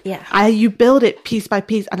had. Yeah. You build it piece by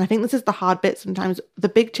piece. And I think this is the hard bit sometimes. The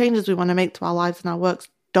big changes we want to make to our lives and our works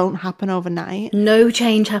don't happen overnight. No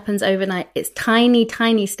change happens overnight. It's tiny,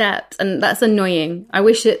 tiny steps. And that's annoying. I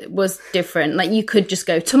wish it was different. Like, you could just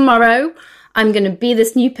go, tomorrow, I'm going to be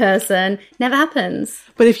this new person. Never happens.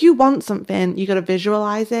 But if you want something, you got to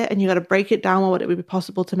visualize it and you got to break it down. What would it be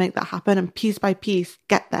possible to make that happen? And piece by piece,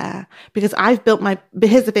 get there. Because I've built but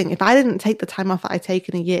here's the thing. If I didn't take the time off that I take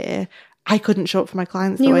in a year, I couldn't show up for my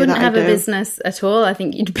clients the way that I do. You wouldn't have a business at all. I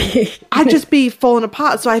think you'd be... I'd just be falling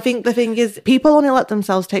apart. So I think the thing is, people only let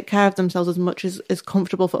themselves take care of themselves as much as is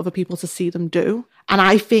comfortable for other people to see them do. And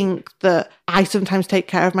I think that I sometimes take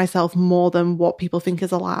care of myself more than what people think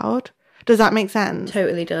is allowed. Does that make sense?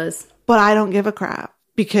 Totally does. But I don't give a crap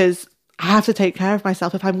because I have to take care of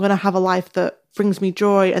myself if I'm going to have a life that brings me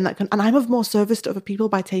joy and and I'm of more service to other people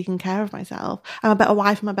by taking care of myself. I'm a better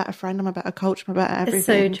wife, I'm a better friend, I'm a better coach, I'm a better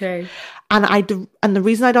everything. It's so true. And the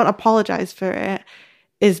reason I don't apologize for it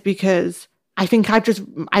is because I think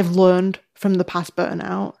I've learned from the past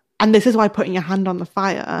burnout. And this is why putting your hand on the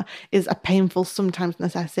fire is a painful, sometimes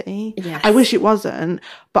necessity. Yes. I wish it wasn't,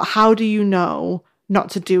 but how do you know not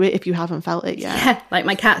to do it if you haven't felt it yet? Yeah, like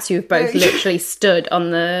my cats who've both literally stood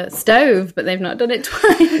on the stove, but they've not done it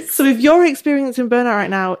twice. So if you're experiencing burnout right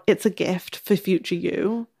now, it's a gift for future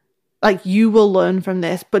you. Like, you will learn from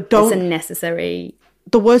this, but don't... It's a necessary...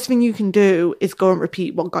 The worst thing you can do is go and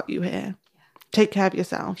repeat what got you here. Take care of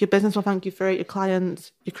yourself. Your business will thank you for it, your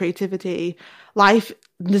clients, your creativity. Life,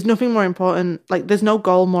 there's nothing more important. Like, there's no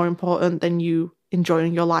goal more important than you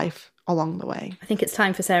enjoying your life along the way. I think it's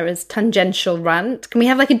time for Sarah's tangential rant. Can we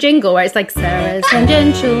have like a jingle where it's like Sarah's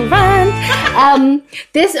tangential rant?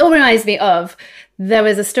 This all reminds me of, there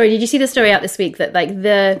was a story. Did you see the story out this week that like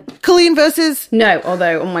Colleen versus... No,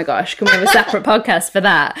 although, oh my gosh, can we have a separate podcast for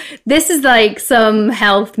that? This is like some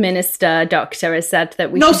health minister, doctor has said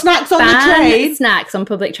that we no should snacks on the ban train. snacks on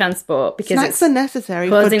public transport because snacks are necessary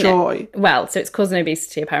for joy. Well, so it's causing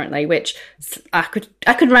obesity apparently, which I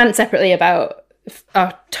could rant separately about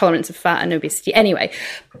our tolerance of fat and obesity anyway.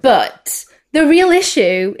 But the real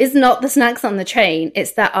issue is not the snacks on the train.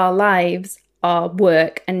 It's that our lives are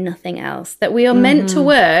work and nothing else. That we are meant to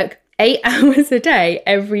work 8 hours a day,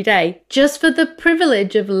 every day, just for the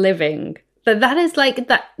privilege of living. That is like,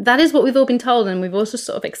 that is what we've all been told, and we've also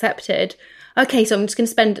sort of accepted. Okay, so I'm just going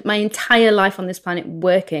to spend my entire life on this planet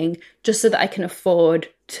working just so that I can afford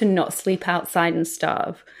to not sleep outside and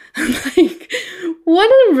starve. Like,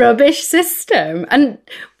 what a rubbish system. And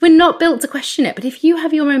we're not built to question it. But if you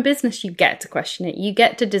have your own business, you get to question it. You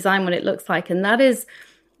get to design what it looks like. And that is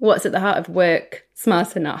what's at the heart of work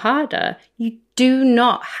smarter, not harder. You do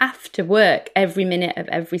not have to work every minute of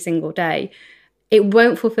every single day. It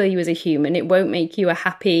won't fulfill you as a human. It won't make you a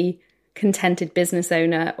happy, contented business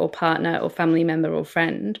owner or partner or family member or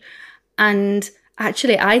friend. And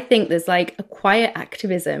actually, I think there's like a quiet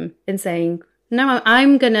activism in saying, no,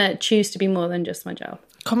 I'm going to choose to be more than just my job.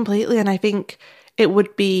 Completely. And I think we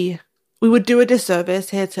would do a disservice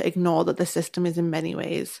here to ignore that the system is in many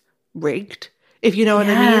ways rigged. If you know what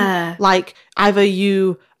I mean? Like, either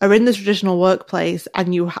you are in the traditional workplace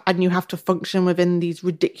and you have to function within these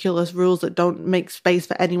ridiculous rules that don't make space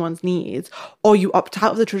for anyone's needs, or you opt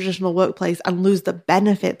out of the traditional workplace and lose the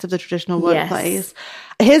benefits of the traditional workplace.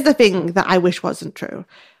 Yes. Here's the thing that I wish wasn't true.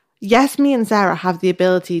 Yes, me and Sarah have the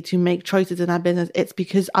ability to make choices in our business. It's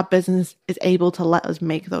because our business is able to let us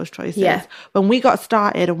make those choices. Yeah. When we got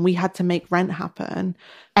started and we had to make rent happen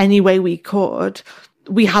any way we could,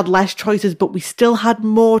 we had less choices, but we still had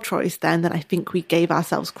more choice then than I think we gave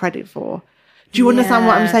ourselves credit for. Do you understand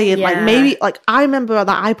what I'm saying? Yeah. Like, maybe, like, I remember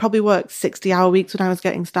that I probably worked 60-hour weeks when I was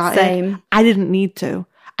getting started. Same. I didn't need to.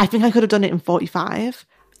 I think I could have done it in 45.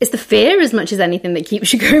 It's the fear as much as anything that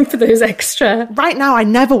keeps you going for those extra. Right now, I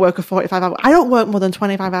never work a 45 hour. I don't work more than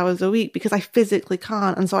 25 hours a week because I physically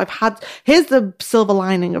can't. And so here's the silver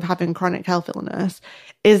lining of having chronic health illness,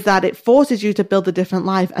 is that it forces you to build a different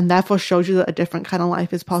life and therefore shows you that a different kind of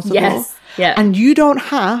life is possible. Yes. Yeah. And you don't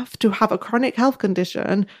have to have a chronic health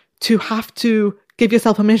condition to have to give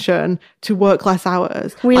yourself permission to work less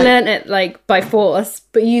hours. We learn it like by force,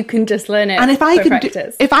 but you can just learn it. And if I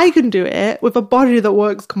can do it with a body that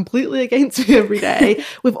works completely against me every day,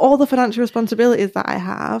 with all the financial responsibilities that I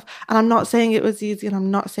have, and I'm not saying it was easy and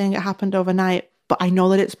I'm not saying it happened overnight, but I know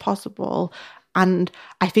that it's possible. And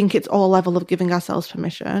I think it's all a level of giving ourselves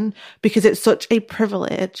permission, because it's such a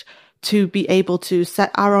privilege to be able to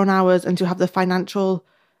set our own hours and to have the financial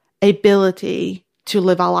ability to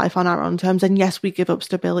live our life on our own terms. And yes, we give up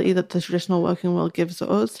stability that the traditional working world gives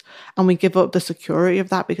us, and we give up the security of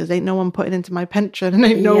that because ain't no one putting into my pension and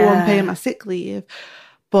ain't no one paying my sick leave.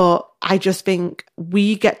 But I just think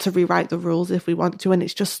we get to rewrite the rules if we want to, and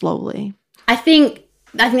it's just slowly. I think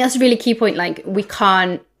that's a really key point. Like, we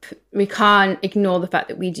can't ignore the fact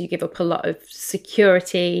that we do give up a lot of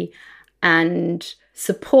security and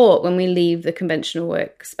support when we leave the conventional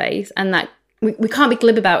workspace, and that we can't be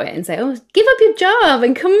glib about it and say, oh, give up your job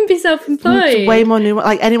and come and be self-employed. It's way more new.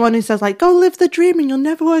 Like, anyone who says, like, go live the dream and you'll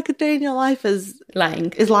never work a day in your life is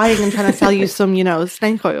lying and trying to sell you some,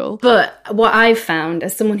 snake oil. But what I've found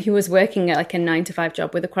as someone who was working at like a 9-to-5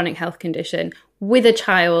 job with a chronic health condition, with a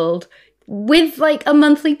child, with like a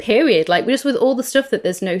monthly period, like just with all the stuff that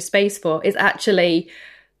there's no space for, is actually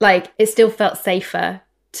like, it still felt safer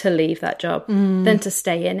to leave that job than to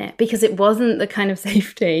stay in it, because it wasn't the kind of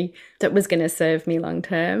safety that was going to serve me long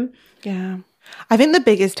term. Yeah. I think the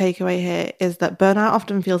biggest takeaway here is that burnout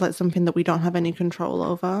often feels like something that we don't have any control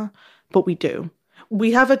over, but we do.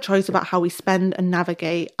 We have a choice about how we spend and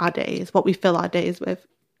navigate our days, what we fill our days with.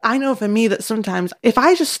 I know for me that sometimes if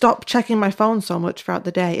I just stop checking my phone so much throughout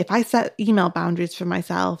the day, if I set email boundaries for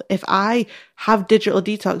myself, if I have digital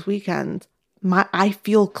detox weekends, I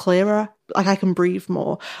feel clearer. Like, I can breathe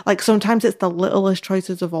more. Like, sometimes it's the littlest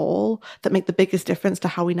choices of all that make the biggest difference to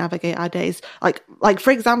how we navigate our days. Like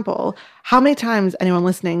for example, how many times, anyone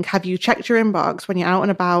listening, have you checked your inbox when you're out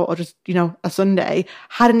and about, or just, a Sunday,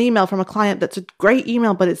 had an email from a client that's a great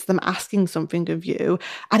email, but it's them asking something of you,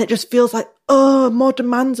 and it just feels like, oh, more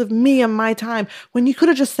demands of me and my time, when you could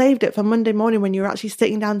have just saved it for Monday morning when you're actually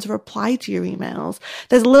sitting down to reply to your emails.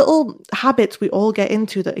 There's little habits we all get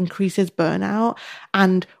into that increases burnout,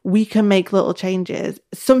 and we can make little changes.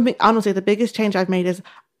 Honestly, the biggest change I've made is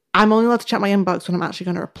I'm only allowed to check my inbox when I'm actually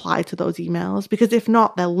going to reply to those emails, because if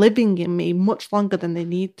not, they're living in me much longer than they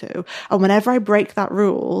need to. And whenever I break that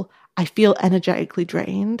rule, I feel energetically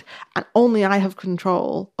drained, and only I have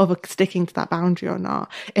control over sticking to that boundary or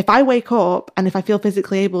not. If I wake up and if I feel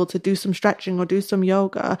physically able to do some stretching or do some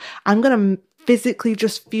yoga, I'm going to physically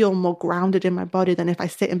just feel more grounded in my body than if I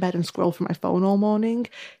sit in bed and scroll through my phone all morning.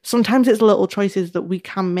 Sometimes it's little choices that we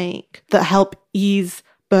can make that help ease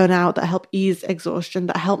burnout, that help ease exhaustion,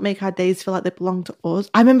 that help make our days feel like they belong to us.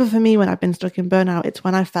 I remember for me, when I've been stuck in burnout, it's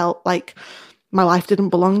when I felt like my life didn't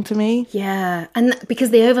belong to me. Yeah. And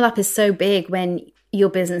because the overlap is so big when your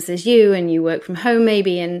business is you and you work from home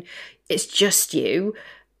maybe, and it's just you,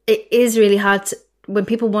 it is really hard to, when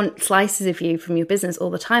people want slices of you from your business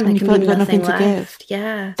all the time, there can be nothing left. To give.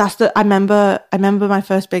 Yeah. I remember my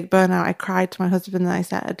first big burnout. I cried to my husband and I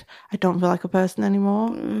said, I don't feel like a person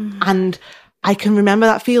anymore. And I can remember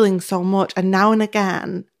that feeling so much. And now and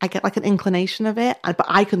again, I get like an inclination of it, but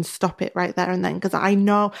I can stop it right there and then, because I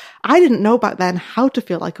didn't know back then how to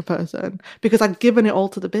feel like a person, because I'd given it all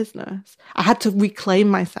to the business. I had to reclaim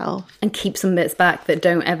myself. And keep some bits back that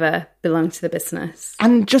don't ever belong to the business.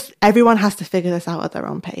 And just everyone has to figure this out at their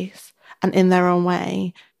own pace and in their own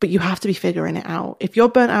way. But you have to be figuring it out. If you're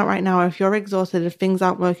burnt out right now, or if you're exhausted, if things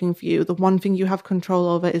aren't working for you, the one thing you have control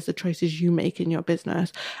over is the choices you make in your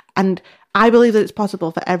business. And I believe that it's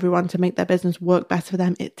possible for everyone to make their business work better for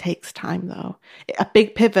them. It takes time, though. A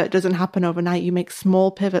big pivot doesn't happen overnight. You make small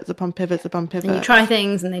pivots upon pivots upon pivots. And you try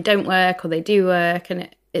things and they don't work, or they do work, and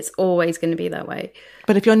it's always going to be that way.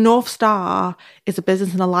 But if your North Star is a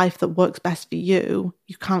business and a life that works best for you,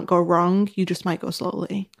 you can't go wrong. You just might go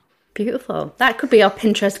slowly. Beautiful. That could be our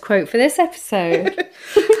Pinterest quote for this episode.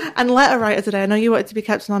 And letter writer today, I know you want it to be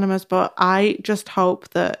kept anonymous, but I just hope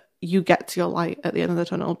that you get to your light at the end of the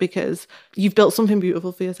tunnel, because you've built something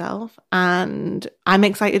beautiful for yourself. And I'm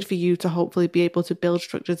excited for you to hopefully be able to build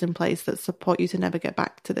structures in place that support you to never get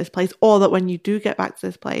back to this place, or that when you do get back to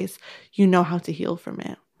this place, you know how to heal from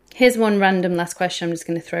it. Here's one random last question I'm just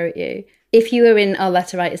going to throw at you. If you were in our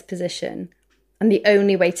letter writer's position and the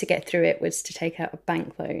only way to get through it was to take out a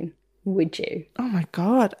bank loan, would you? Oh my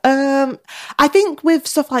God. I think with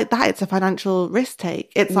stuff like that, it's a financial risk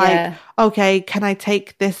take. It's like, okay, can I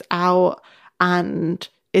take this out, and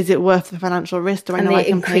is it worth the financial risk? Do I know I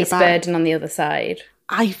can pay it back? Increased burden on the other side.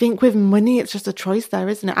 I think with money, it's just a choice there,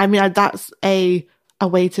 isn't it? I mean, that's a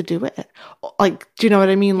way to do it. Like, do you know what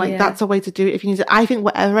I mean? Like, that's a way to do it if you need to. I think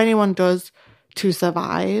whatever anyone does to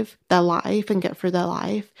survive their life and get through their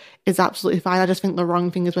life is absolutely fine. I just think the wrong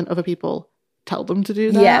thing is when other people tell them to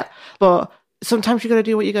do that. Yeah. But sometimes you got to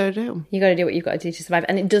do what you got to do. You got to do what you've got to do to survive.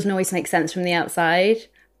 And it doesn't always make sense from the outside,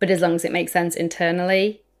 but as long as it makes sense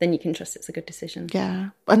internally, then you can trust it's a good decision. Yeah.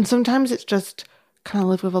 And sometimes it's just kind of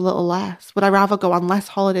live with a little less. Would I rather go on less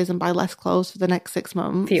holidays and buy less clothes for the next 6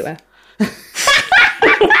 months? Fewer.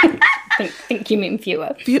 think you mean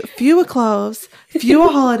fewer. Fewer clothes,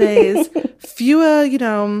 fewer holidays, fewer,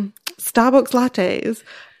 Starbucks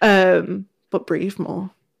lattes, but breathe more.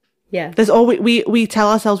 Yeah. There's always, we tell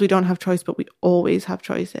ourselves we don't have choice, but we always have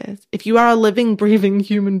choices. If you are a living, breathing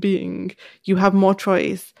human being, you have more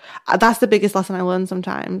choice. That's the biggest lesson I learned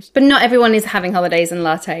sometimes. But not everyone is having holidays and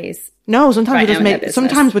lattes. No,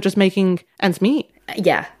 sometimes we're just making ends meet.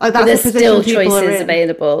 Yeah. Like, but there's still choices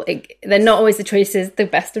available. They're not always the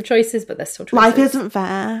best of choices, but there's still choices. Life isn't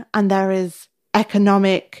fair, and there is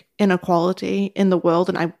economic inequality in the world,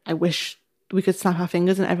 and I wish we could snap our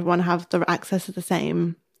fingers and everyone have the access to the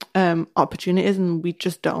same opportunities, and we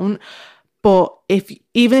just don't. But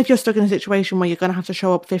even if you're stuck in a situation where you're going to have to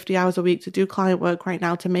show up 50 hours a week to do client work right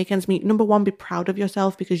now to make ends meet, number one, be proud of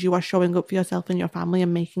yourself because you are showing up for yourself and your family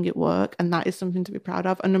and making it work, and that is something to be proud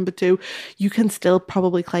of. And number two, you can still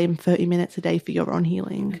probably claim 30 minutes a day for your own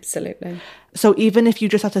healing. Absolutely. So even if you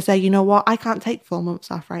just have to say, you know what, I can't take 4 months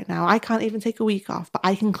off right now, I can't even take a week off, but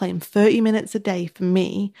I can claim 30 minutes a day for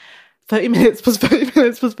me, 30 minutes plus 30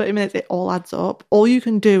 minutes plus 30 minutes, it all adds up. All you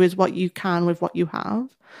can do is what you can with what you have,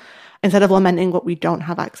 instead of lamenting what we don't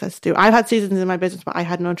have access to. I've had seasons in my business where I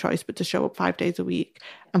had no choice but to show up 5 days a week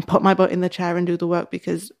and put my butt in the chair and do the work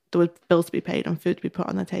because there were bills to be paid and food to be put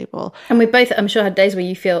on the table. And we both, I'm sure, had days where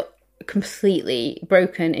you feel completely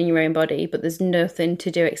broken in your own body, but there's nothing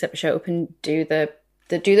to do except show up and do the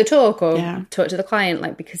talk or talk to the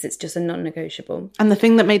client, because it's just a non-negotiable. And the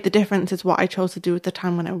thing that made the difference is what I chose to do at the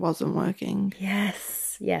time when I wasn't working.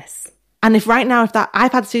 Yes. And if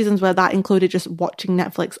I've had seasons where that included just watching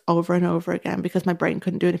Netflix over and over again because my brain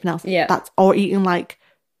couldn't do anything else. Yeah. Or eating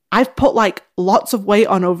I've put lots of weight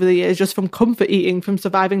on over the years just from comfort eating, from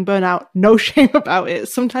surviving burnout. No shame about it.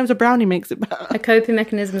 Sometimes a brownie makes it better. A coping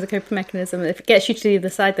mechanism is a coping mechanism. If it gets you to the other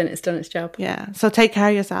side, then it's done its job. Yeah. So take care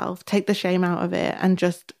of yourself. Take the shame out of it and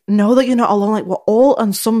just know that you're not alone. We're all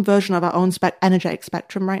on some version of our own energetic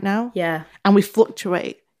spectrum right now. Yeah. And we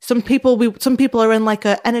fluctuate. Some people are in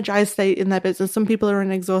an energized state in their business. Some people are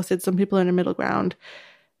in exhausted. Some people are in a middle ground.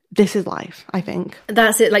 This is life, I think.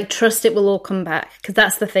 That's it. Trust it will all come back. Because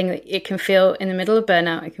that's the thing that it can feel in the middle of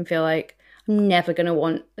burnout. It can feel like, I'm never going to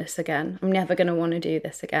want this again. I'm never going to want to do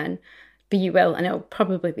this again. But you will, and it'll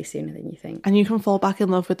probably be sooner than you think. And you can fall back in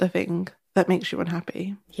love with the thing that makes you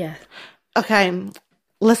unhappy. Yeah. Okay.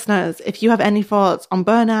 Listeners, if you have any thoughts on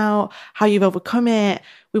burnout, how you've overcome it,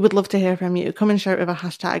 we would love to hear from you. Come and share it with a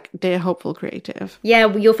hashtag #DearHopefulCreative.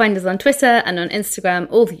 Yeah, you'll find us on Twitter and on Instagram,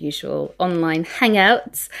 all the usual online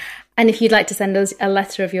hangouts. And if you'd like to send us a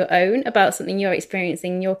letter of your own about something you're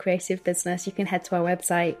experiencing in your creative business, you can head to our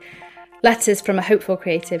website,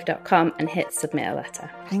 lettersfromahopefulcreative.com, and hit submit a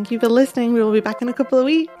letter. Thank you for listening. We will be back in a couple of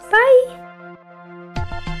weeks. Bye.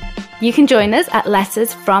 You can join us at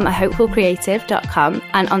lettersfromahopefulcreative.com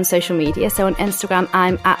and on social media. So on Instagram,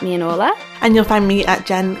 I'm @meanola. And you'll find me at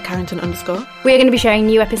Jen Carrington _. We're going to be sharing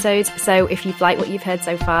new episodes. So if you've liked what you've heard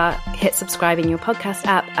so far, hit subscribe in your podcast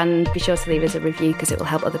app and be sure to leave us a review because it will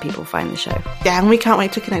help other people find the show. Yeah, and we can't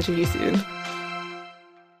wait to connect with you soon.